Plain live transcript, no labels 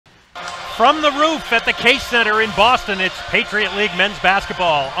From the roof at the Case Center in Boston, it's Patriot League men's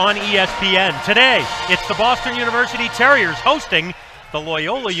basketball on ESPN. Today, it's the Boston University Terriers hosting the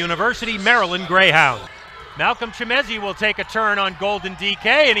Loyola University Maryland Greyhounds. Malcolm Chimezi will take a turn on Golden DK,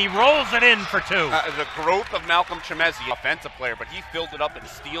 and he rolls it in for two. The growth of Malcolm Chimezi, offensive player, but he filled it up in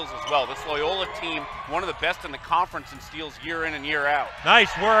steals as well. This Loyola team, one of the best in the conference in steals year in and year out.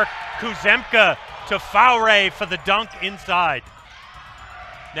 Nice work. Kuzemka to Faure for the dunk inside.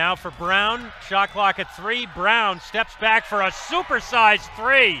 Now for Brown, shot clock at 3. Brown steps back for a supersized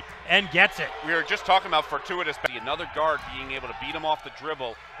 3 and gets it. We were just talking about fortuitous, another guard being able to beat him off the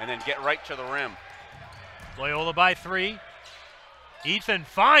dribble and then get right to the rim. Loyola by 3. Ethan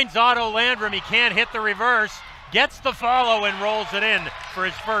finds Otto Landrum. He can't hit the reverse. Gets the follow and rolls it in for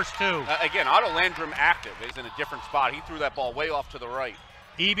his first 2. Again, Otto Landrum active. He's in a different spot. He threw that ball way off to the right.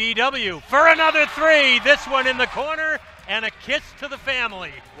 EBW for another 3. This one in the corner and a kiss to the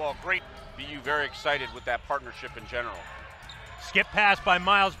family. Well, great. BU very excited with that partnership in general. Skip pass by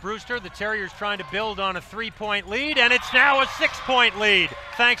Miles Brewster. The Terriers trying to build on a 3-point lead, and it's now a 6-point lead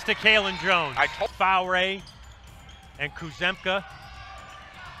thanks to Kalen Jones. Faure and Kuzemka.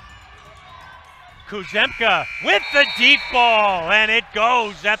 Kuzemka with the deep ball, and it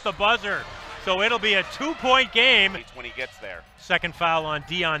goes at the buzzer. So it'll be a 2-point game. When he gets there. Second foul on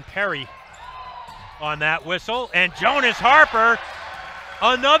Dion Perry on that whistle, and Jonas Harper,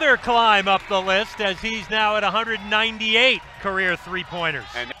 another climb up the list as he's now at 198 career three-pointers.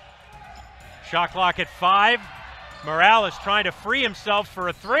 Shot clock at 5. Morales trying to free himself for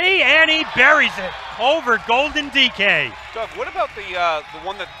a 3, and he buries it over Golden DK. Doug, what about the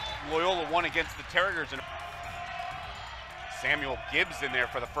one that Loyola won against the Terriers? And Samuel Gibbs in there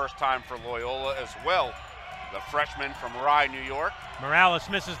for the first time for Loyola as well. The freshman from Rye, New York. Morales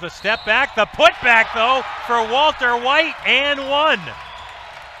misses the step back. The putback, though, for Walter White, and 1.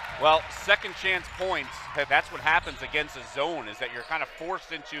 Well, second chance points, that's what happens against a zone, is that you're kind of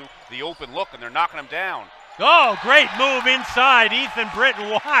forced into the open look and they're knocking them down. Oh, great move inside. Ethan Britton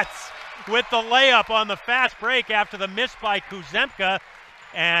Watts with the layup on the fast break after the miss by Kuzemka.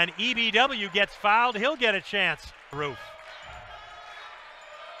 And EBW gets fouled. He'll get a chance. Roof.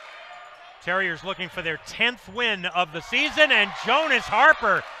 Terriers looking for their 10th win of the season, and Jonas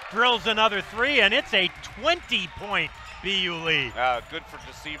Harper drills another 3, and it's a 20-point BU lead. Good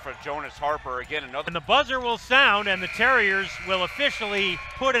to see for Jonas Harper. Again, another. And the buzzer will sound, and the Terriers will officially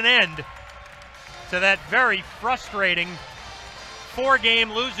put an end to that very frustrating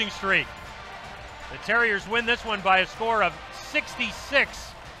 4-game losing streak. The Terriers win this one by a score of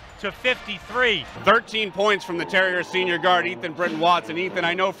 66-53. 13 points from the Terriers senior guard, Ethan Britton Watts. And Ethan,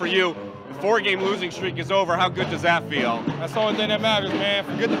 I know for you, the 4-game losing streak is over. How good does that feel? That's the only thing that matters, man.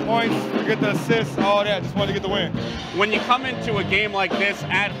 Forget the points, forget the assists, all that. Just want to get the win. When you come into a game like this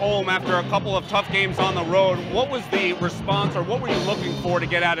at home after a couple of tough games on the road, what was the response, or what were you looking for to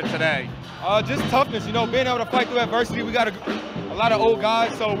get out of today? Just toughness, being able to fight through adversity. We got a lot of old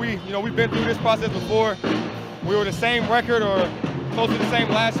guys, so we've been through this process before. We were the same record or close to the same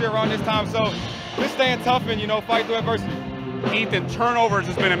last year around this time, so just staying tough and, fight through adversity. Ethan, turnovers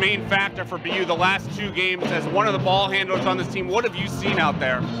has been a main factor for BU the last 2 games as one of the ball handlers on this team. What have you seen out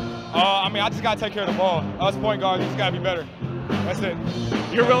there? I just got to take care of the ball. Us point guards, we just got to be better. That's it.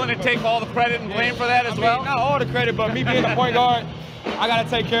 You're willing to take all the credit and blame for that as well? Not all the credit, but me being the point guard, I got to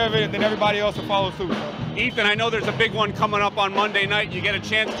take care of it, and then everybody else will follow suit. Ethan, I know there's a big one coming up on Monday night. You get a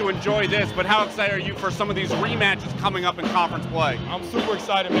chance to enjoy this, but how excited are you for some of these rematches coming up in conference play? I'm super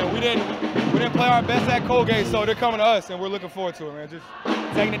excited, man. We didn't play our best at Colgate, so they're coming to us, and we're looking forward to it, man. Just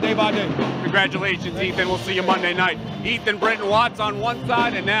taking it day by day. Congratulations, Ethan. We'll see you Monday night. Ethan Britton Watts on one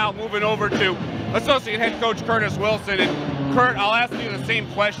side, and now moving over to Associate Head Coach Curtis Wilson. And Kurt, I'll ask you the same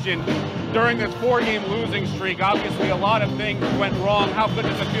question. During this 4-game losing streak, obviously a lot of things went wrong. How good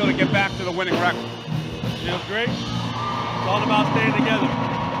does it feel to get back to the winning record? Feels great. It's all about staying together.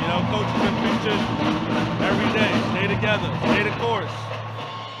 Coaches and preachers every day. Stay together. Stay the course.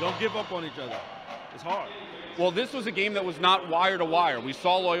 Don't give up on each other. It's hard. Well, this was a game that was not wire to wire. We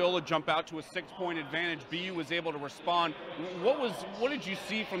saw Loyola jump out to a 6-point advantage. BU was able to respond. What did you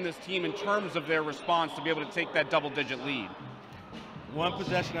see from this team in terms of their response to be able to take that double-digit lead? One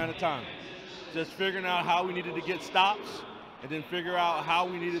possession at a time. Just figuring out how we needed to get stops, and then figure out how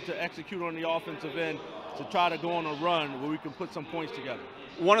we needed to execute on the offensive end to try to go on a run where we can put some points together.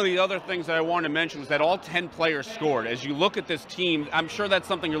 One of the other things that I wanted to mention was that all 10 players scored. As you look at this team, I'm sure that's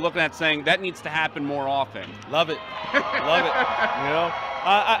something you're looking at saying that needs to happen more often. Love it. Love it.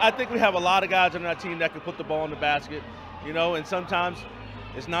 I think we have a lot of guys on our team that can put the ball in the basket, and sometimes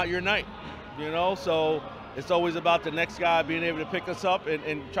it's not your night, so it's always about the next guy being able to pick us up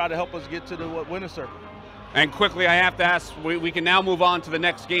and try to help us get to the winner's circle. And quickly, I have to ask, we can now move on to the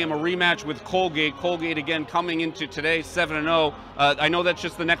next game, a rematch with Colgate. Colgate, again, coming into today, 7-0. I know that's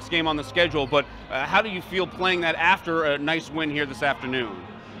just the next game on the schedule, but how do you feel playing that after a nice win here this afternoon?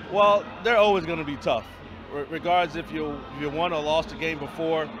 Well, they're always going to be tough. Regardless if you won or lost the game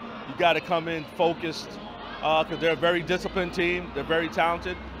before, you got to come in focused because they're a very disciplined team. They're very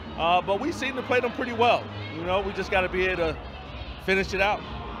talented. But we seem to play them pretty well. You know, we just got to be able to finish it out.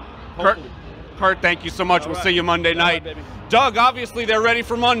 Hopefully. Kurt, thank you so much. We'll see you Monday night. Doug, obviously they're ready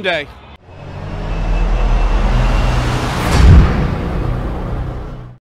for Monday.